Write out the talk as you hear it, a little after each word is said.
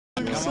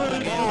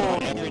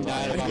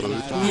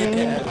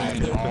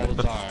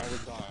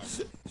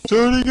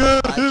Shooting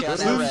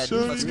it!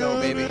 Let's go,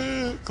 baby.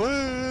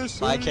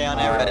 5K on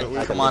that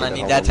red. Come on, I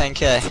need that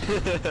 10K.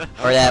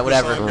 Or that,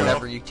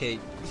 whatever you take.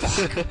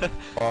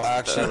 Well,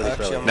 actually,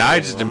 now I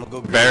just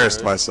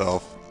embarrassed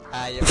myself.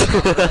 Remember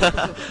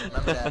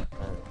that.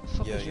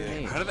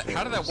 Yeah. How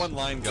did that one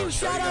line go?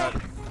 Shut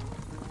up!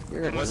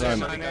 Was it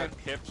Shiny got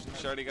hips and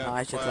Shiny got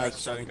I should like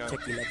Shiny got...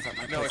 check your legs up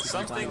my No, it's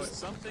something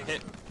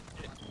hit.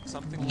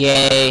 Something.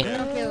 Yay!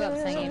 Okay, about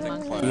singing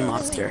monster. You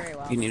monster.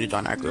 You need to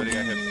join our group.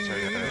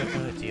 Shiny got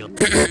hips,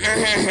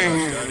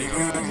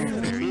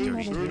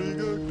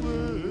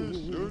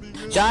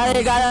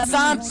 Johnny got a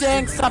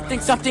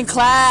something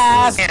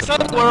class.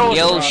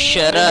 Yo,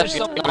 shut up.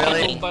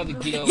 Really? Yo,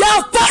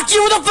 fuck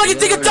you! What the fuck you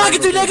think you're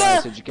talking to,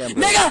 nigga?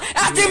 Nigga,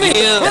 after me!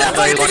 What the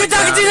fuck you think you're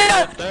talking to, nigga?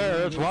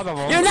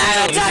 You're not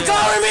gonna talk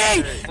over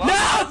me! No!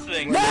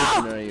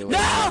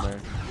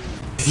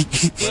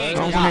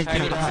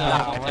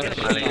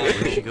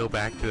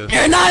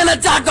 You're not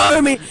gonna talk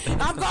over me!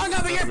 I'm going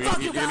over here,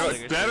 fuck you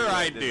guys! Better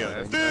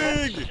idea.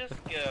 Dig!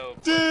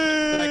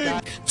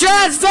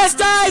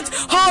 Transvestites!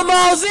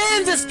 Homos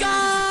in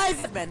disguise!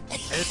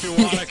 If you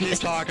wanna keep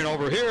talking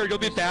over here, you'll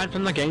be banned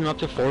from the game up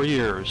to 4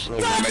 years.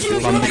 Fuck you!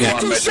 You wanna get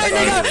too straight,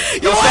 nigga!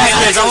 Yo,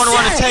 fat kids, I wanna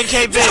run a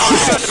 10K bid.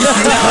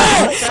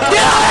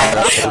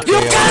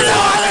 You guys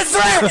are on the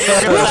threat!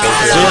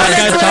 That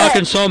guy's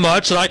talking so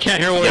much that I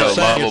can't hear what he's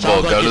saying. It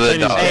sounds like go to the he's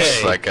saying he's dogs,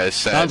 gay. like I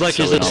said. Sounds like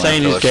he's so just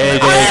saying he's gay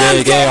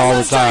all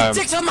the time.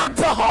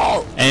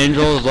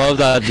 Angels love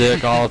that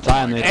dick all the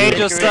time.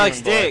 Angel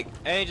sucks dick.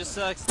 Angel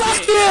sucks dick.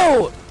 Fuck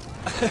you!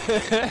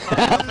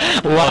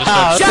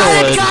 Wow, that's a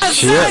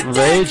legit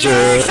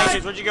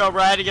rager. Where'd you go,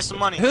 Brad, to get some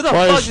money? Who the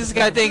fuck does this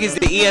guy think is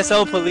the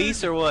ESO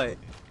police or what?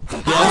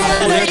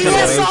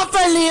 ESO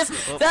police!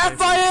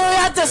 Therefore you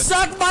have to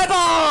suck my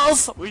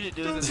balls! We should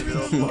do this in the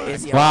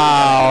middle.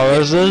 Wow,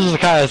 this is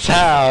kind of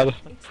sad.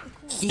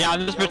 Yeah,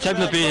 I'm just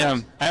pretending to be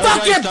him.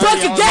 Fucking book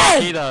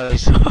again! He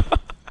does.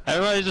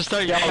 Everybody just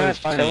start yelling. It's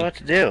funny. What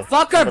to do?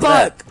 Fuck her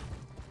book!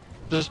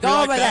 Just be Go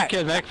like over that there.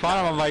 kid, make fun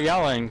of him by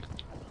yelling.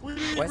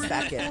 Where's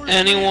that kid?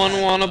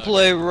 Anyone wanna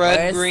play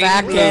red, green,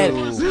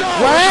 blue?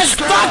 Where's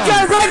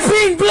fucking red,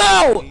 green,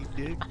 blue?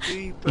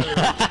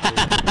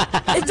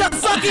 It's a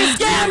fucking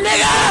scam,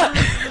 nigga!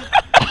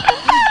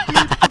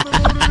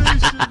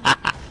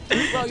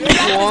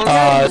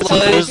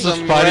 This is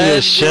funny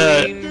as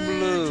shit.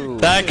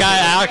 That guy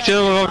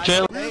actually.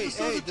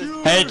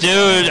 Hey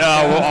dude,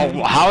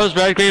 how is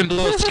red, green,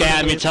 blue a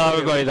scam? You tell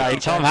everybody that. You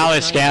tell them how they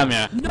scam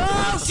you. No,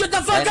 shut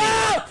the fuck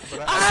up!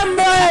 I'm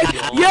right!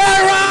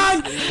 You're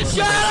wrong!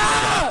 Shut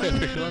up!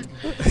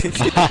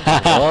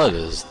 What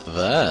is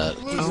that?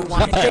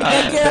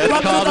 They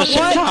call the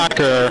shit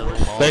talker.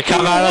 They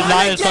come out at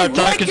night and start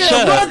talking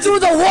shit. Run through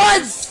the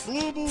woods!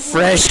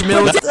 Fresh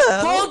milk.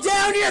 Pull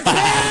down your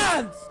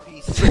pants!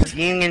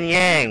 Yin and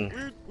yang.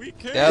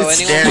 Yo, anyone want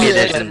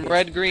to some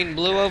red, green,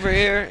 blue over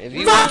here? If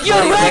you Fuck want your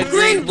to play red,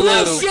 green,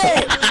 blue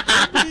shit!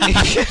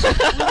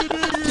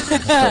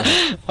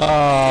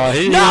 Oh,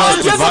 he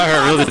wants to buy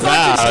her really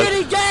bad.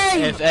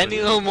 If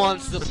anyone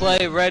wants to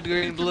play red,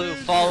 green, blue,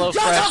 follow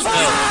Shut Fresh the Milk.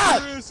 fuck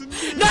up!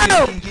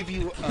 No!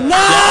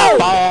 No!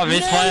 Follow him,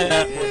 he's playing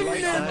it.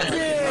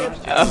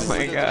 Oh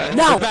my god.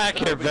 No! Get back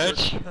here,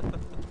 bitch.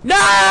 No!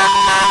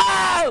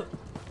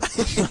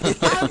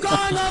 I'm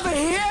going over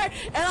here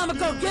and I'm gonna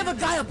go give a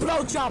guy a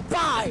blowjob.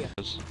 Bye!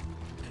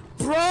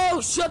 Bro,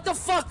 shut the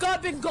fuck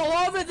up and go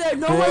over there.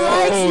 No one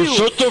likes you.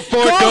 Shut the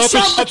fuck Go up and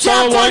shove stop the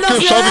sounding like tap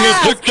you're on shoving your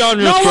your dick down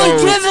your No throat. one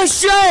gives a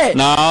shit.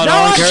 No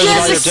one cares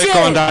about your dick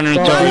going down your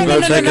throat. You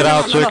better take it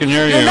out so we can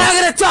hear you. You're not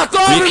gonna talk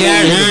over me. We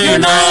can't hear you,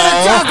 You're not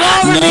gonna talk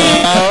over me.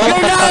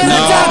 You're not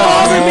gonna talk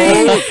over me.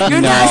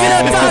 You're not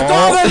gonna talk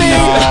over me.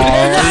 You're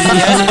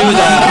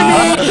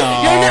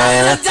not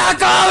gonna talk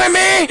over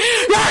me.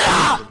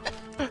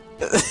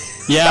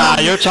 Yeah,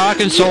 you're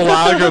talking so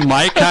loud your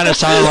mic kind of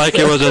sounded like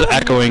it was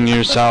echoing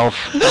yourself.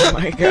 Oh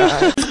my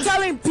god.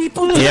 Telling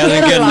people to He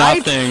hasn't get get a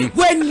life nothing.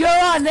 when you're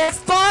on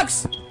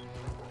Xbox.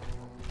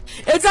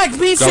 It's like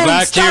me saying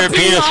back to your stop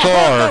being PS4. on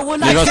Xbox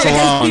when Leave I us can't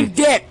alone. just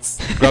be dicks.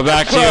 Go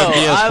back to your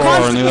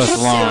PS4 and leave us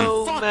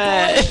alone.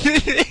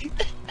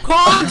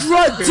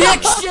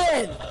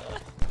 Contradiction!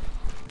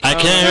 I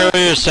can't hear what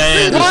you're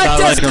saying. It just What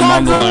sounds does like you're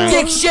mumbling.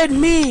 contradiction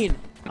mean?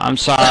 I'm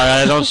sorry,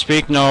 I don't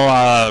speak no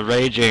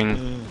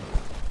raging.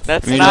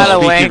 That's I mean, not a no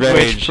speaky language.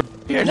 rage.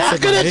 You're not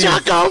gonna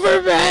talk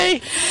over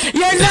me!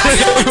 You're not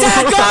gonna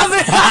talk over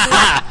me!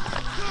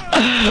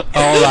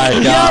 Oh my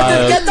Yo, god.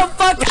 just get the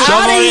fuck out of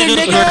Somebody here, just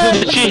nigga!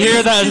 did you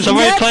hear that?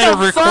 Somebody Get played a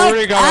the fuck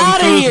recording of him outta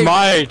through his here.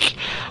 mic.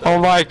 Oh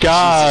my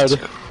god.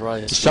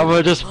 Christ.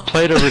 Someone just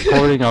played a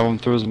recording of him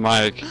through his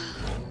mic.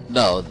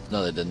 No,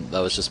 they didn't.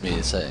 That was just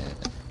me saying it.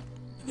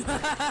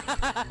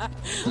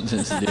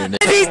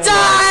 Baby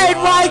died!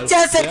 Why,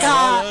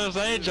 Jessica? There's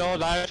Angel,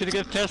 and I actually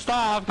get pissed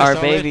off. Our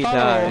baby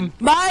died.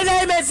 My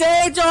name is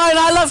Angel, and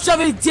I love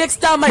shoving dicks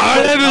down my My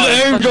throat. name is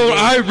Angel,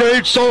 I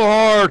rage so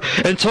hard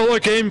until the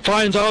game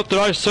finds out that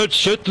I said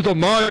shit to the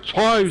mic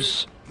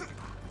twice.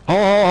 Oh.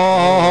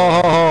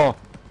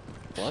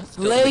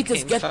 Play,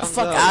 just get the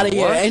fuck out of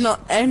here.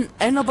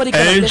 Ain't nobody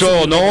gonna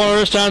Angel, no one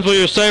understands what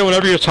you're saying.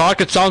 Whenever you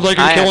talk, it sounds like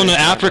you're killing an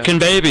African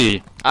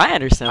baby. I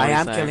understand what I you're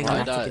am saying. killing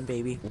an African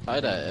baby.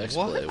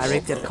 I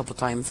raped it a couple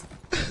times.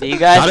 Do you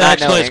guys not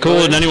know It's cooler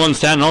than English? anyone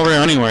standing over here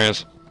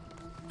anyways.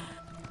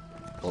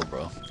 Oh,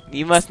 bro.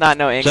 You must not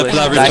know English. Except for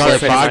that retarded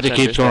frog that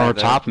keeps going over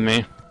top of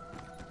me.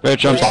 Bitch,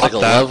 jumps off Like a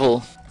that.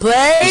 level.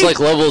 Play! There's like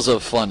levels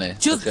of funny.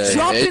 Just Okay,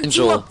 jump into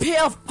Angel. a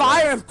pit of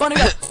fire in front of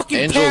your fucking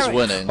Angel's parents.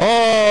 winning.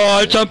 Oh,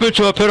 I jump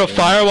into a pit of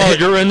fire while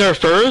you're in there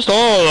first?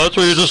 Oh, that's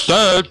what you just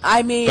said.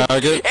 I mean,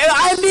 Faggot.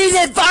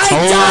 if I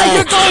die,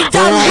 you're going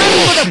down with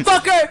me,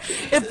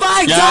 motherfucker! If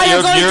I die,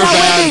 you're going you're down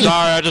bad. with me!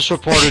 Sorry, I just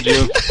reported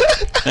you.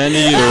 And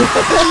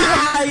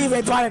you. You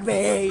reported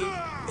me!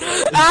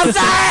 I'm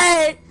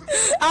sorry!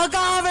 I'll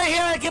go over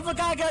here and give a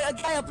guy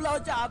a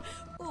blowjob.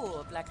 Ooh,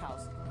 a black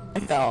house. I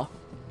fell.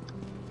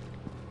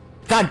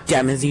 God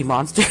damn it,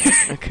 Z-Monster.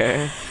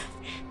 Okay.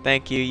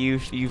 Thank you.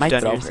 You've My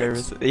done throat your hurts.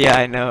 services. Yeah,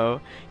 I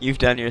know. You've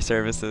done your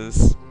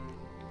services.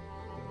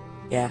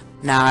 Yeah,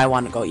 now I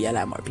want to go yell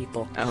at more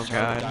people. Oh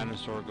god.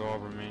 Dinosaur go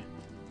over me.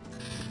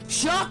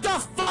 Shut the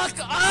fuck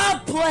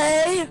up,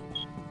 Play!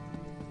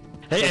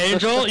 Hey,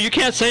 Angel, you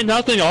can't say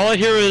nothing. All I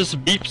hear is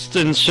beeps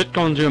and shit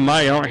going through your mic.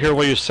 I don't hear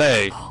what you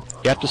say.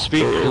 You have to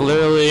speak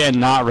clearly and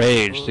not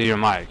rage through your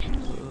mic.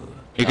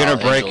 You're gonna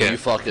break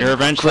Angel, it. You're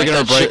eventually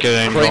gonna break it,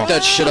 Angel. Crank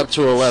that shit up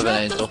to 11,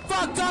 Angel.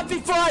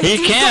 He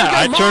can't.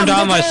 I turned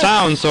down my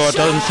sound so it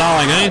doesn't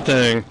sound like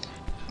anything.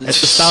 It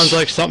just sounds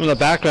like something in the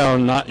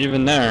background, not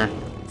even there.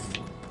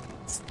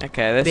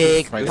 Okay, this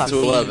Big Crank it puppy. to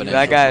 11, that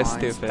Angel. guy's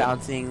stupid.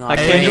 Bouncing on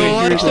Angel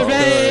Okay. likes the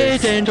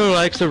rage. Angel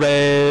likes the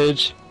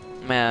rage.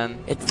 Man,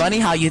 It's funny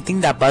how you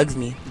think that bugs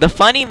me. the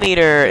funny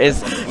meter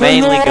is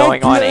mainly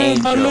going on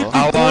Angel.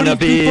 I wanna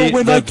be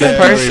the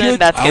person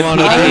that's competing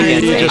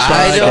against Angel. just like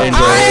I Angel. am And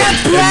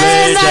playing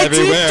rage like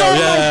everywhere, Tito, my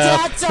yeah.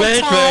 dad Rage,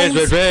 sometimes.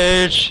 rage,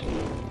 rage.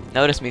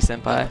 Notice me,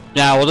 senpai.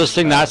 Yeah, we'll just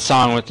sing that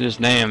song with his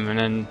name and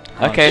then.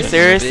 Okay, shit.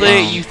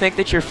 seriously, you think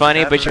that you're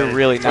funny, but you're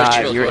really not.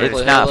 Halo, It's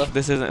Halo. not.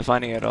 This isn't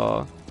funny at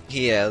all.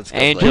 Yeah, let's go.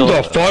 Angel. Who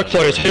the fuck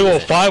plays Halo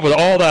 5 with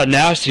all that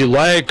nasty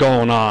lag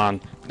going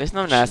on? There's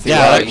no nasty. Yeah,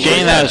 lag. that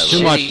game has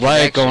too much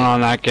lag going on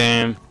in that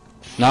game.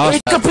 No, We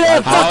it's can play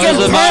it How fucking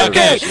is it not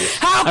perfect! okay?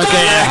 How come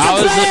Okay, how I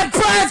is can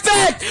play it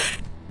perfect?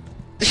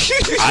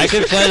 I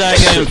can play that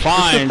game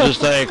fine,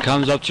 just that it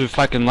comes up to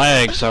fucking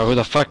lag, so who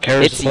the fuck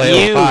cares It's to play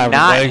Halo you, 5 with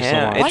not lag so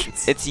him. much?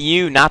 It's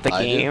you, not the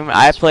I do. game.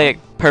 I play it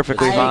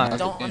perfectly I fine.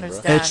 don't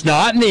understand. It's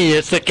not me,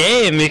 it's the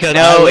game, because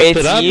No, I looked it's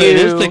it up, you. it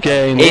is the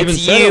game, they even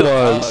It's said you. it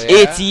was.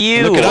 It's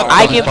you. Look it up,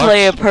 I can motherfucker.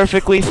 play it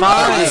perfectly You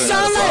fine.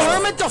 sound like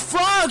Hermit the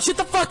Frog. Shut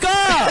the fuck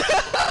up.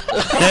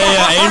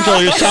 Hey,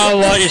 Angel, you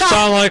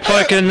sound like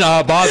fucking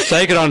Bob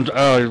Saget on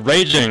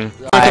Raging.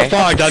 What Hi. the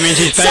fuck? That means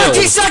he failed.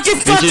 Sucky,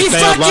 Means he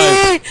failed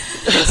life.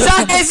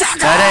 sucky.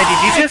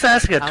 Did you just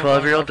ask a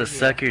 12-year-old to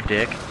suck your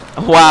dick?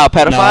 Wow,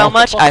 pedophile No.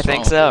 much? I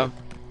think so.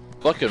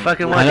 Fucking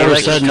what? I never You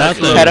like said to suck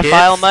nothing. little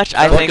Pedophile kids? much?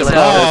 I think so.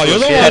 Oh, you're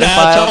the one that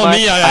Pedophile telling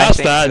me much? I I asked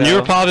think that, and so.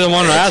 you're probably the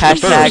one who asked it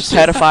Hashtag first.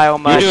 pedophile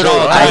You much. do it all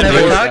the I time, never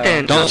dude. talked to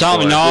Angel. Don't tell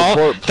me, no.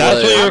 Report That's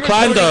what play. your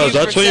client does.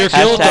 That's what your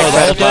kid Hashtag does all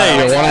day. pedophile.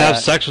 You want to have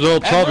sex with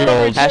little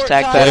 12-year-olds.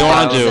 Hashtag What do you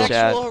want to pedophile do?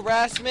 chat. Sexual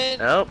harassment.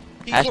 Nope.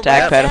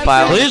 Hashtag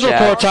pedophile Please chat.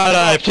 report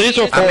tie-dye. Please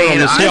report them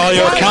to see all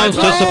your accounts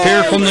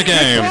disappear from the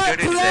game.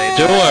 Do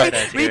it.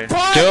 Do it.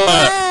 Do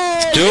it.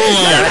 Do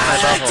it,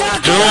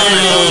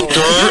 you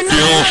dirt,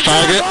 you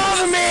faggot.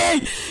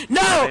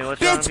 No, what's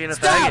wrong with being a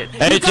faggot?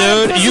 Hey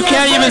dude, you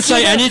can't even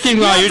say anything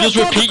right, you just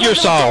repeat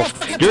yourself.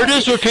 You're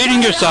just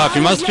repeating yourself,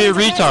 you must be a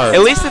retard. At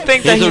least the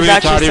thing that He's a he's retard,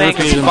 actually he saying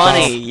repeated is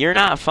funny. himself. You're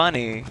not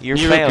funny. You're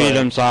He repeated failing.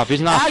 himself,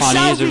 he's not funny,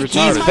 he's a He's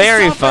retard.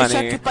 very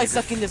funny.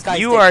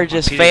 You are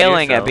just Repeating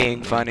failing at yourself.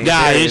 being funny.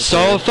 Yeah, he's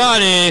so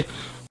funny.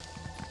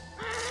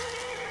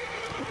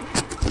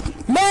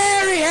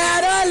 Mary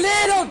had a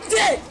little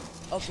dick.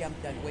 Okay, I'm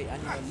done. Wait,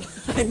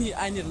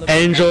 I need to look.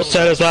 Angel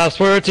said his last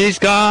words, he's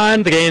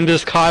gone. The game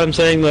just caught him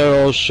saying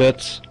little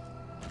shits.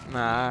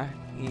 Nah,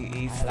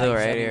 he's I still like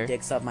right shoving here.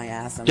 Dicks up my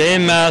ass.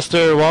 Game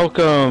Master,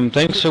 welcome.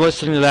 Thanks for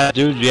listening to that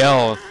dude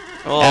yell.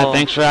 Oh, Yeah,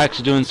 thanks for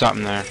actually doing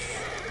something there.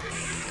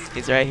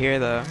 he's right here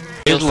though.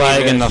 He's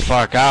lagging the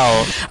fuck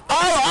out.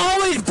 I'll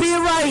always be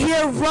right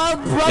here,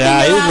 rubbing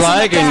Yeah, your he's ass in the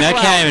lagging, I background.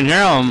 can't even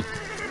hear him.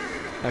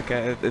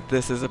 Okay,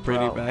 this is a pretty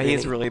Bro, bad.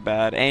 He's really? really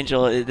bad.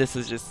 Angel, this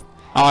is just.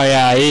 Oh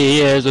yeah, he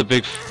is a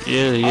big, he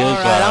is,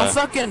 Alright, I'm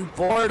fucking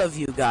bored of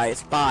you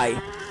guys.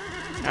 Bye.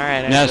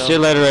 Alright, Yeah, Angel. see you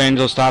later,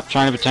 Angel. Stop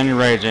trying to pretend you're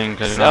raging,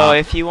 cause you're So not.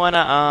 if you wanna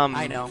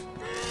I know.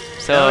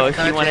 so if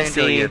you wanna Angel,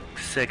 see, you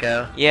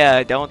sicko.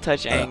 yeah, don't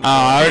touch Angel.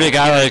 I already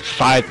got like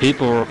 5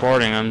 people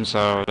reporting him,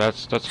 so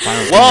that's fine.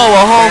 with me. Whoa,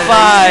 a whole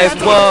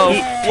 5! Whoa,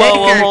 Take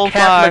whoa, a your whole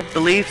Catholic 5.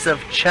 beliefs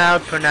of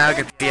child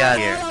pornography out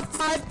here.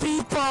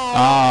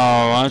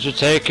 Oh, why don't you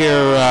take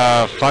your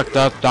fucked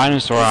up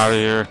dinosaur out of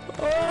here?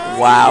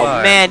 Wow,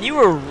 What? man, you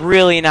were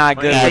really not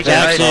good Yeah, with it's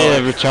that. actually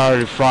a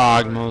retarded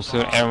frog, most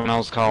of everyone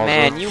else calls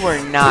Man, it. you were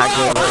not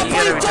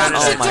good with that.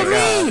 Oh my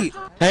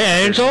god.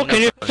 Hey Angel,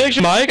 can you fix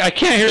your mic? I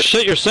can't hear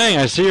shit you're saying.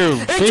 I see your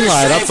thing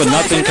light up, but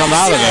nothing come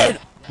out of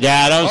it.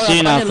 Yeah, I don't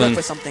see nothing.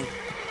 For something.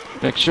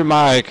 Fix your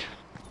mic.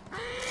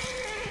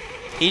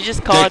 He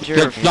just called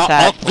your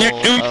tadpole.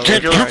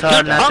 You're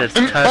told not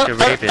to touch a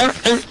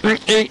rapist.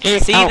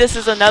 See, this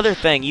is another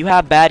thing. You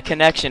have bad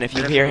connection if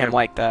you hear him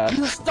like that.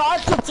 You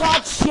start to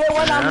talk shit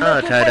when I'm No,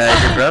 looking for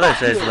Tie-Dye, your brother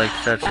says you like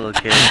such little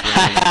kids.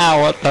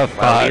 What the Wow,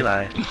 fuck?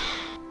 Eli.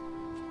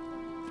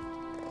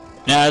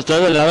 Yeah,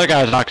 there's another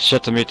guy talking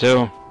shit to me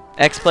too.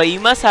 X-Play, you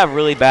must have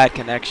really bad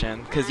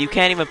connection, because you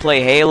can't even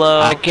play Halo.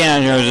 I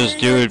can't hear this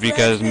dude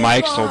because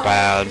mic's so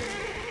bad.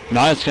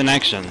 Not his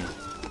connection.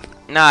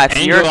 Nah, it's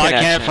Angel, your I connection.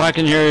 can't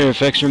fucking hear you.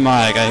 Fix your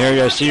mic. I hear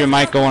you. I see your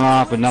mic going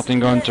off, but nothing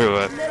going through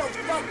it.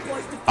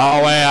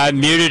 Oh wait, I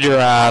muted your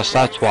ass.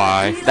 That's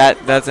why.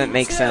 That doesn't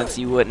make sense.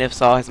 You wouldn't have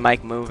saw his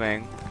mic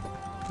moving.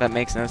 That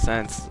makes no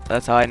sense.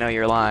 That's how I know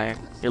you're lying.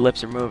 Your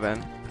lips are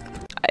moving.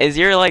 Is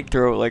your like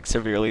throat like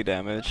severely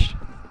damaged?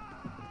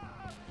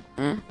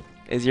 Hmm?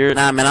 Is your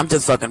Nah, man, I'm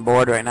just fucking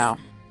bored right now.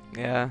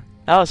 Yeah,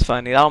 that was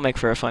funny. That'll make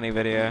for a funny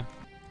video.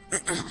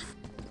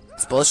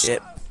 It's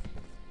bullshit.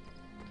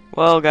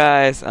 Well,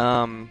 guys,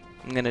 I'm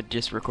gonna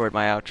just record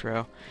my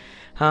outro.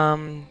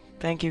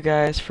 Thank you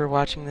guys for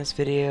watching this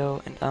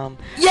video, and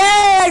Yeah,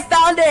 I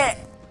found it.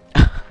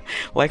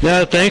 like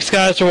Yeah, thanks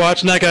guys for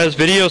watching that guy's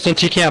video since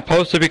he can't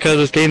post it because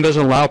this game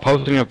doesn't allow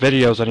posting of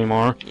videos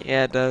anymore.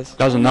 yeah, it does.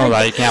 Doesn't know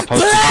that. You can't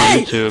post it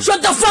Play! to YouTube.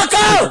 Shut the fuck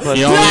up!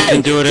 You only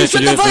can do it if you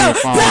do it from your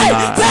phone,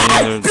 not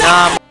any other...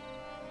 Um,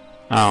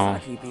 Oh,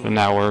 then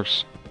that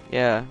works.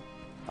 yeah.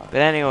 But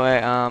anyway,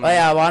 Oh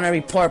yeah, I want to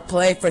report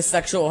play for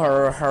sexual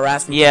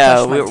harassment. Yeah,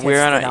 Touch my we're tits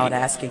on a- without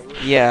asking.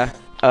 yeah.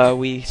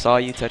 We saw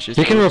you touch his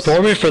He can boobs.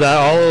 report me for that.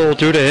 All it'll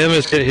do to him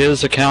is get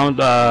his account,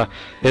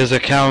 his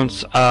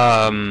account's,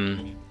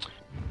 thing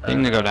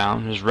to go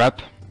down. His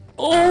rep.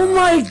 Oh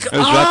my god! His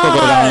rep will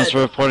go down for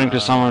reporting to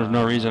someone for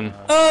no reason.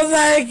 Oh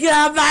my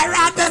god, my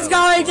rep is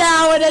going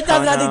down and it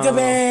does nothing to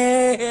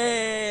me!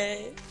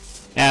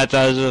 Yeah, it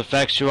does. It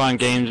affects you on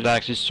games that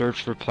actually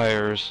search for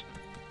players.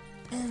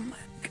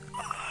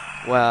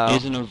 Wow.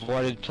 He's an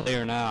avoided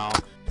player now.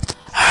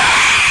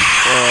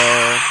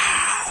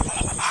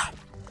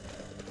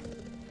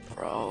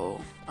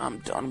 Bro, I'm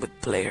done with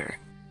play.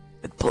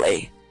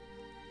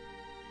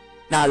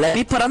 Now let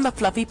me put on the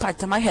fluffy part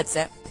to my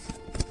headset.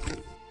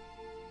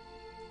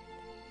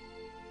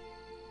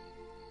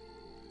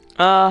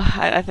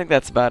 I think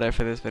that's about it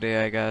for this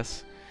video, I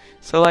guess.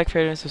 So like,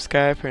 favorite, and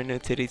subscribe for a new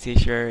titty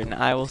t-shirt, and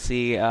I will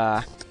see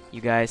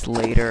you guys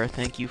later.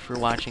 Thank you for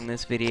watching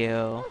this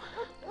video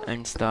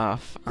and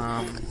stuff.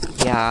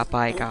 Yeah,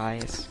 bye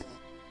guys.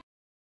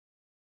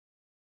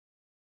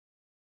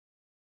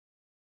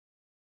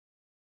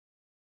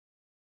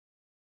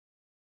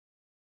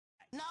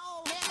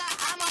 No, nigga,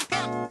 I'm a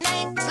pimp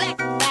named Slick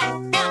Back.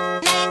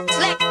 Pimp named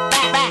Slick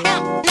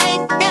Back.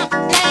 Pimp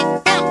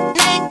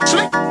named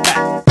Slick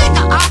Back.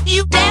 Nigga, are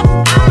you deaf?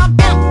 I'm a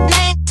pimp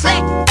named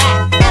Slick Back.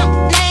 Pimp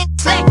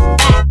named Slick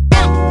Back.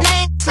 Pimp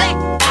named Slick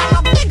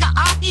Back. Nigga,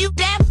 are you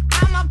deaf?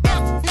 I'm a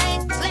pimp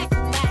named Slick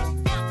Back.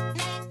 Pimp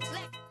named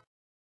Slick Back.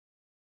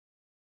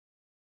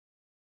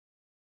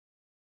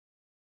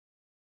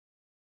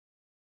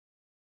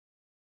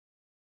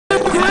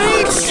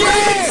 Great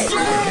shit!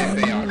 Come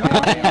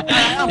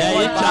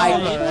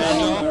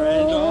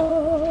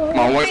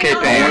on, work it,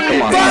 man.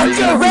 Come on. Fuck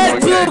your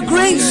red, blue,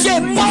 green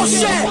shit,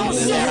 bullshit!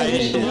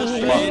 Angels